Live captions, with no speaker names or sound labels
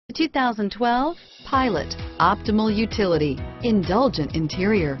2012 Pilot. Optimal utility, indulgent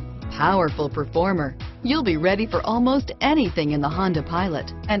interior, powerful performer. You'll be ready for almost anything in the Honda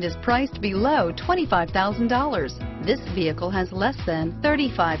Pilot and is priced below $25,000. This vehicle has less than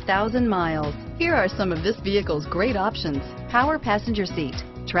 35,000 miles. Here are some of this vehicle's great options: power passenger seat,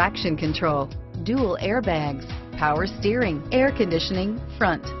 traction control, dual airbags, power steering, air conditioning,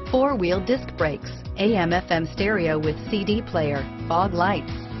 front, four-wheel disc brakes, AM/FM stereo with CD player, fog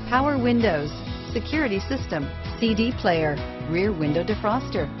lights, power windows, security system, CD player, rear window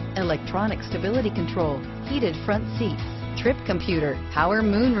defroster, electronic stability control, heated front seats, trip computer, power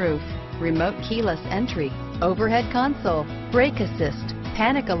moonroof, remote keyless entry, overhead console, brake assist,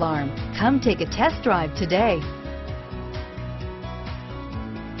 panic alarm. Come take a test drive today.